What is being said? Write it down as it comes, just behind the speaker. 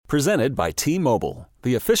Presented by T-Mobile,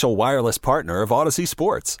 the official wireless partner of Odyssey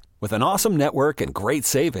Sports. With an awesome network and great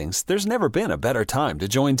savings, there's never been a better time to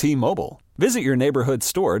join T-Mobile. Visit your neighborhood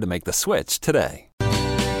store to make the switch today.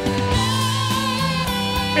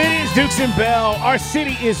 It is Dukes and Bell. Our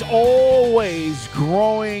city is always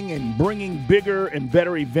growing and bringing bigger and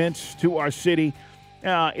better events to our city.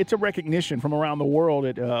 It's a recognition from around the world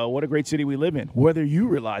at what a great city we live in, whether you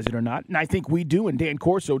realize it or not. And I think we do, and Dan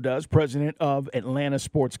Corso does, president of Atlanta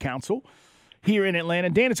Sports Council here in Atlanta.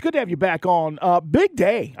 Dan, it's good to have you back on. Big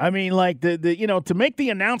day. I mean, like, to make the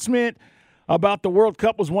announcement about the World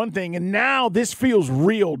Cup was one thing, and now this feels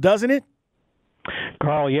real, doesn't it?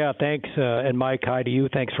 Carl, yeah, thanks. And Mike, hi to you.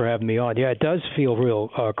 Thanks for having me on. Yeah, it does feel real,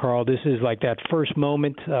 Carl. This is like that first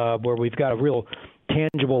moment where we've got a real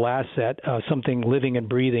tangible asset, something living and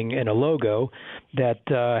breathing in a logo that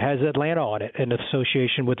has Atlanta on it in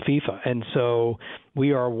association with FIFA. And so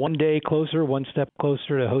we are one step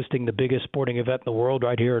closer to hosting the biggest sporting event in the world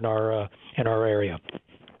right here in our area.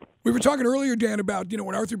 We were talking earlier, Dan, about,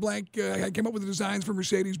 when Arthur Blank came up with the designs for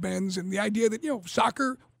Mercedes-Benz and the idea that,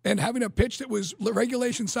 soccer and having a pitch that was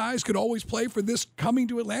regulation size could always play for this coming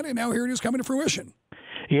to Atlanta. And now here it is coming to fruition.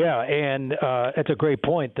 Yeah, and it's a great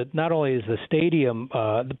point that not only is the stadium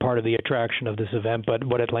the part of the attraction of this event, but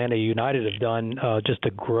what Atlanta United have done just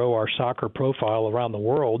to grow our soccer profile around the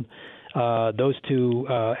world. Those two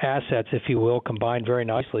assets, if you will, combine very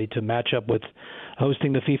nicely to match up with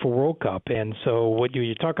hosting the FIFA World Cup. And so what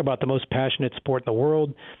you talk about the most passionate sport in the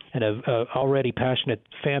world and a already passionate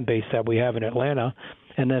fan base that we have in Atlanta,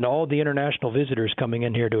 and then all the international visitors coming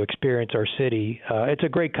in here to experience our city. It's a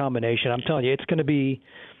great combination. I'm telling you, it's going to be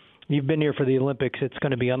 – you've been here for the Olympics. It's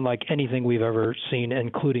going to be unlike anything we've ever seen,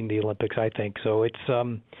 including the Olympics, I think. So it's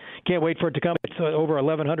can't wait for it to come. It's over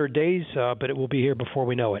 1,100 days, but it will be here before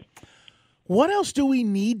we know it. What else do we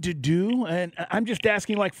need to do? And I'm just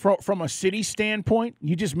asking, like, from a city standpoint,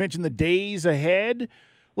 you just mentioned the days ahead.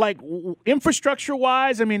 Like,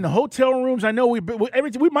 infrastructure-wise, I mean, the hotel rooms, I know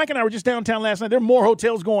Mike and I were just downtown last night. There are more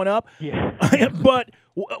hotels going up. Yeah. But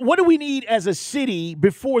what do we need as a city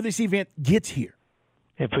before this event gets here?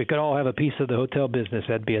 If we could all have a piece of the hotel business,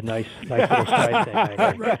 that'd be a nice little side thing,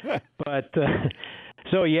 I think. But,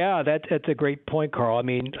 so, yeah, that's a great point, Carl. I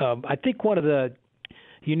mean, I think one of the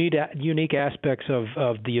unique aspects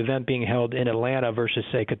of the event being held in Atlanta versus,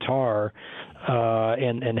 say, Qatar,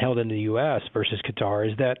 and held in the U.S. versus Qatar,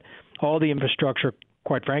 is that all the infrastructure,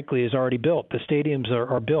 quite frankly, is already built. The stadiums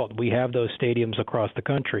are built. We have those stadiums across the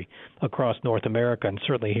country, across North America, and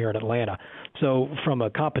certainly here in Atlanta. So from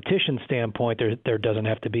a competition standpoint, there doesn't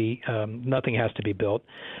have to be nothing has to be built.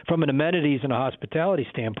 From an amenities and a hospitality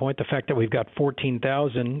standpoint, the fact that we've got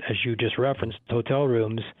 14,000, as you just referenced, hotel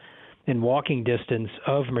rooms in walking distance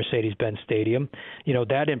of Mercedes-Benz Stadium,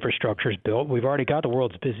 that infrastructure is built. We've already got the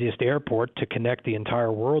world's busiest airport to connect the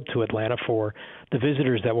entire world to Atlanta for the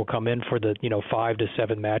visitors that will come in for the 5 to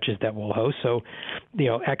 7 matches that we'll host. So,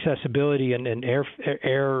 accessibility and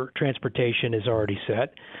air transportation is already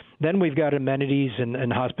set. Then we've got amenities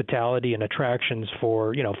and hospitality and attractions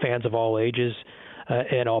for fans of all ages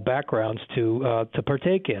and all backgrounds to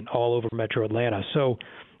partake in all over Metro Atlanta. So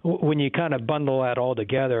when you kind of bundle that all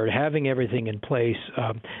together, having everything in place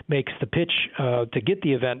makes the pitch to get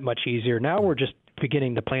the event much easier. Now we're just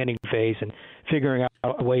beginning the planning phase and figuring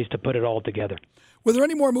out ways to put it all together. Were there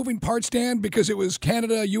any more moving parts, Dan? Because it was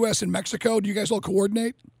Canada, U.S., and Mexico. Do you guys all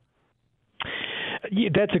coordinate? Yeah,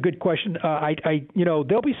 that's a good question.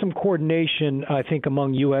 There'll be some coordination, I think,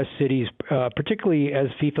 among U.S. cities, particularly as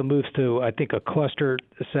FIFA moves to, I think, a cluster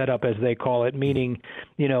setup, as they call it, meaning,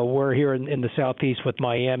 we're here in the Southeast with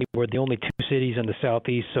Miami. We're the only 2 cities in the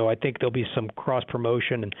Southeast, so I think there'll be some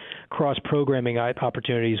cross-promotion and cross-programming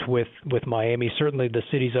opportunities with Miami. Certainly the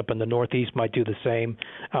cities up in the Northeast might do the same,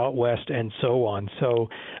 out West, and so on. So,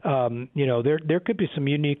 there could be some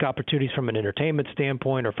unique opportunities from an entertainment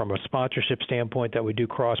standpoint or from a sponsorship standpoint that we do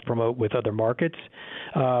cross-promote with other markets.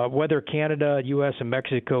 Whether Canada, U.S., and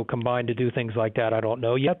Mexico combine to do things like that, I don't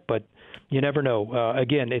know yet, but you never know.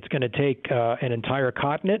 Again, it's going to take an entire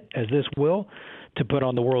continent, as this will, to put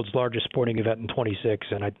on the world's largest sporting event in 26,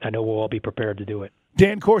 and I know we'll all be prepared to do it.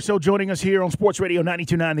 Dan Corso joining us here on Sports Radio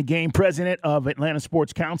 92.9 The Game, president of Atlanta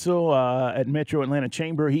Sports Council at Metro Atlanta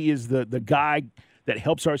Chamber. He is the guy that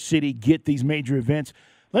helps our city get these major events.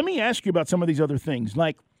 Let me ask you about some of these other things.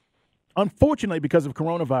 Like, unfortunately, because of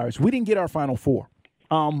coronavirus, we didn't get our Final Four.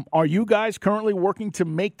 Are you guys currently working to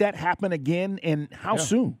make that happen again, and how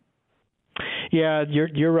soon? Yeah,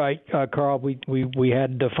 you're right, Carl. We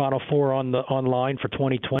had the Final Four online for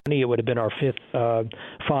 2020. It would have been our fifth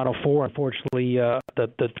Final Four. Unfortunately,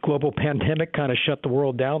 the global pandemic kind of shut the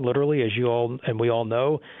world down, literally, as we all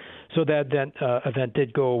know. So that event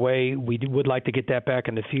did go away. We would like to get that back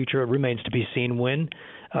in the future. It remains to be seen when.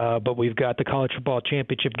 But we've got the College Football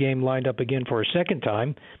Championship game lined up again for a second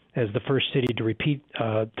time as the first city to repeat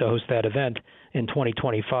to host that event in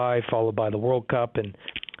 2025, followed by the World Cup and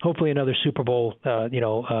hopefully another Super Bowl,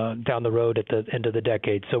 down the road at the end of the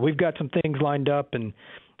decade. So we've got some things lined up, and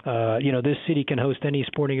this city can host any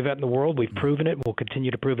sporting event in the world. We've proven it. We'll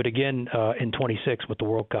continue to prove it again in 26 with the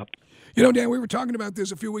World Cup. You know, Dan, we were talking about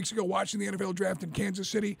this a few weeks ago watching the NFL draft in Kansas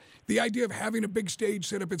City. The idea of having a big stage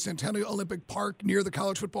set up at Centennial Olympic Park near the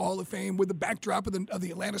College Football Hall of Fame with the backdrop of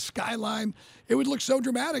the Atlanta skyline, it would look so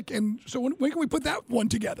dramatic. And so when can we put that one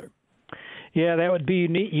together? Yeah, that would be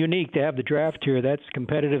unique to have the draft here. That's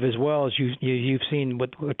competitive as well, as you've seen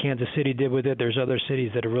what Kansas City did with it. There's other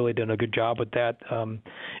cities that have really done a good job with that,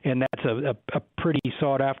 and that's a pretty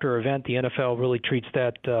sought-after event. The NFL really treats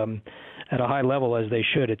that at a high level, as they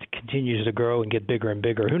should. It continues to grow and get bigger and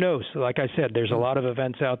bigger. Who knows? Like I said, there's a lot of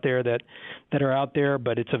events out there that are out there,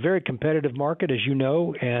 but it's a very competitive market, as you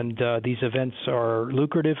know, and these events are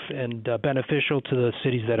lucrative and beneficial to the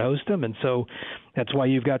cities that host them, and so that's why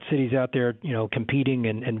you've got cities out there, competing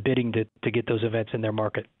and bidding to get those events in their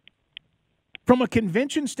market. From a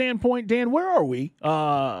convention standpoint, Dan, where are we?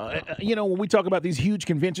 When we talk about these huge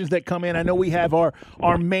conventions that come in, I know we have our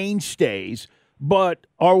mainstays, but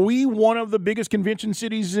are we one of the biggest convention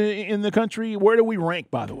cities in the country? Where do we rank,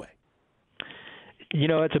 by the way?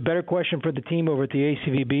 It's a better question for the team over at the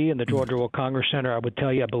ACVB and the Georgia World Congress Center. I would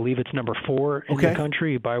tell you, I believe it's number 4 in the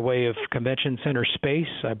country by way of convention center space.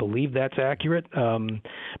 I believe that's accurate.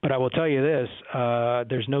 But I will tell you this,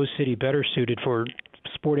 there's no city better suited for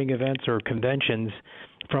sporting events or conventions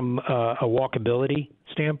from a walkability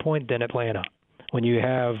standpoint than Atlanta. When you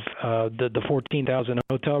have the 14,000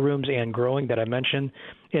 hotel rooms and growing that I mentioned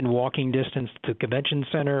in walking distance to the convention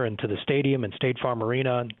center and to the stadium and State Farm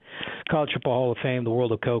Arena and College Football Hall of Fame, the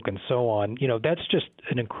World of Coke, and so on, that's just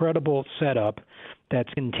an incredible setup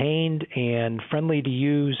that's contained and friendly to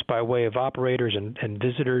use by way of operators and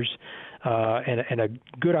visitors, and a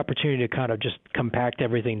good opportunity to kind of just compact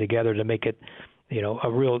everything together to make it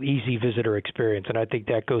a real easy visitor experience. And I think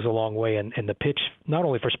that goes a long way in the pitch, not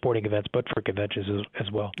only for sporting events, but for conventions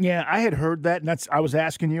as well. Yeah, I had heard that, and I was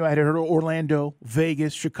asking you. I had heard Orlando,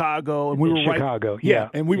 Vegas, Chicago, and we were Chicago,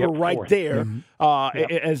 we were right fourth. there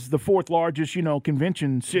as the fourth largest,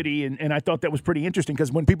 convention city, and I thought that was pretty interesting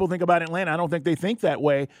because when people think about Atlanta, I don't think they think that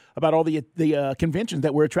way about all the conventions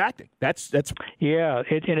that we're attracting. That's and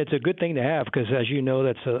it's a good thing to have because, as you know,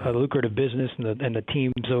 that's a lucrative business, and the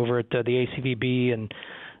teams over at the ACVB and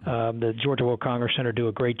the Georgia World Congress Center do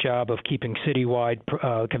a great job of keeping citywide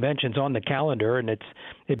conventions on the calendar, and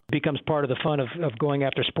it becomes part of the fun of going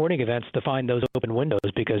after sporting events to find those open windows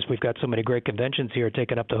because we've got so many great conventions here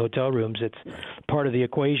taking up the hotel rooms. It's part of the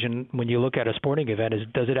equation when you look at a sporting event is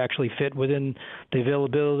does it actually fit within the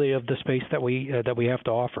availability of the space that we have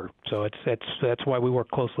to offer. So that's why we work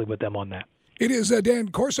closely with them on that. It is Dan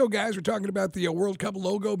Corso, guys. We're talking about the World Cup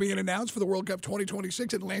logo being announced for the World Cup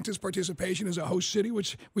 2026. Atlanta's participation as a host city,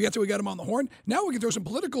 which we got him on the horn. Now we can throw some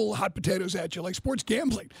political hot potatoes at you, like sports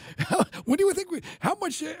gambling. What do you think? How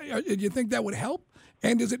much do you think that would help?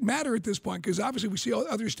 And does it matter at this point? Because obviously we see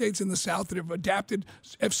other states in the South that have adapted,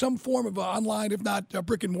 have some form of online, if not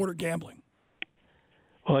brick and mortar gambling.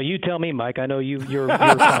 Well, you tell me, Mike. I know you're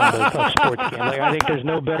fond of sports gambling. I think there's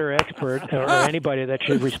no better expert or anybody that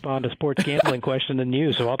should respond to sports gambling question than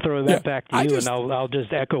you. So I'll throw that back to you, and I'll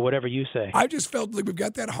just echo whatever you say. I just felt like we've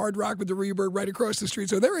got that Hard Rock with the Rebird right across the street.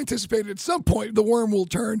 So they're anticipating at some point the worm will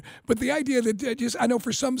turn. But the idea that I know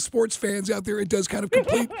for some sports fans out there, it does kind of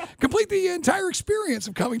complete the entire experience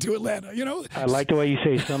of coming to Atlanta. I like the way you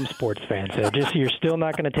say some sports fans. You're still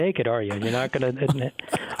not going to take it, are you? You're not going to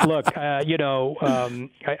look.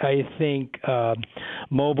 I think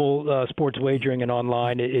mobile sports wagering and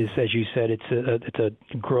online is, as you said, it's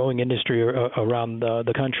a growing industry around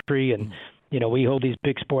the country, and we hold these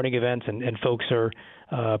big sporting events, and folks are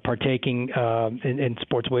partaking in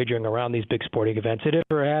sports wagering around these big sporting events. If it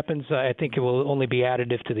ever happens, I think it will only be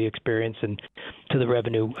additive to the experience and to the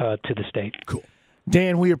revenue to the state. Cool.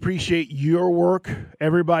 Dan, we appreciate your work.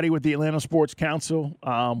 Everybody with the Atlanta Sports Council,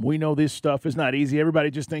 we know this stuff is not easy.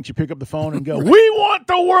 Everybody just thinks you pick up the phone and go, we want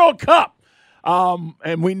the World Cup.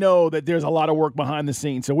 And we know that there's a lot of work behind the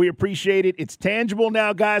scenes. So we appreciate it. It's tangible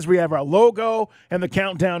now, guys. We have our logo, and the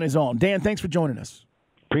countdown is on. Dan, thanks for joining us.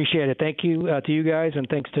 Appreciate it. Thank you to you guys, and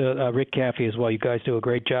thanks to Rick Caffey as well. You guys do a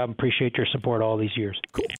great job. Appreciate your support all these years.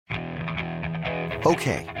 Cool.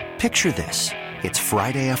 Okay, picture this. It's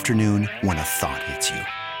Friday afternoon when a thought hits you.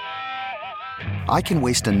 I can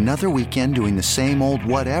waste another weekend doing the same old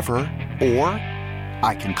whatever, or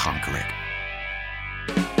I can conquer it.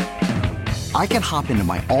 I can hop into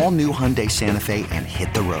my all-new Hyundai Santa Fe and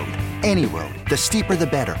hit the road. Any road. The steeper, the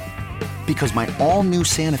better. Because my all-new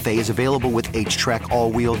Santa Fe is available with H-Track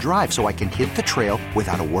all-wheel drive, so I can hit the trail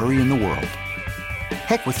without a worry in the world.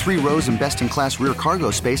 Heck, with 3 rows and best-in-class rear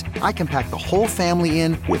cargo space, I can pack the whole family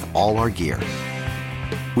in with all our gear.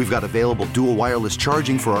 We've got available dual wireless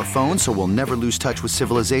charging for our phones, so we'll never lose touch with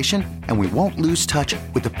civilization, and we won't lose touch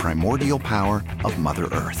with the primordial power of Mother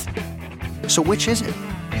Earth. So which is it?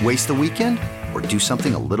 Waste the weekend or do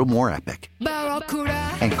something a little more epic?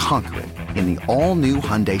 And conquer it in the all-new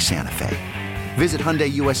Hyundai Santa Fe. Visit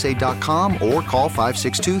HyundaiUSA.com or call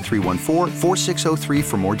 562-314-4603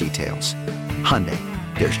 for more details. Hyundai,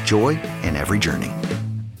 there's joy in every journey.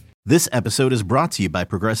 This episode is brought to you by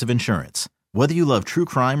Progressive Insurance. Whether you love true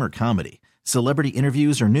crime or comedy, celebrity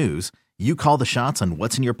interviews or news, you call the shots on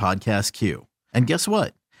what's in your podcast queue. And guess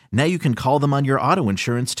what? Now you can call them on your auto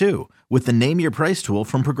insurance too with the Name Your Price tool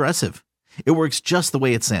from Progressive. It works just the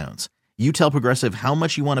way it sounds. You tell Progressive how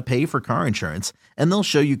much you want to pay for car insurance, and they'll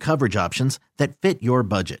show you coverage options that fit your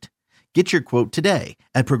budget. Get your quote today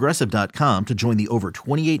at Progressive.com to join the over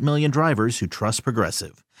 28 million drivers who trust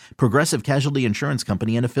Progressive. Progressive Casualty Insurance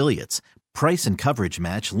Company and Affiliates. Price and coverage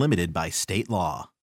match limited by state law.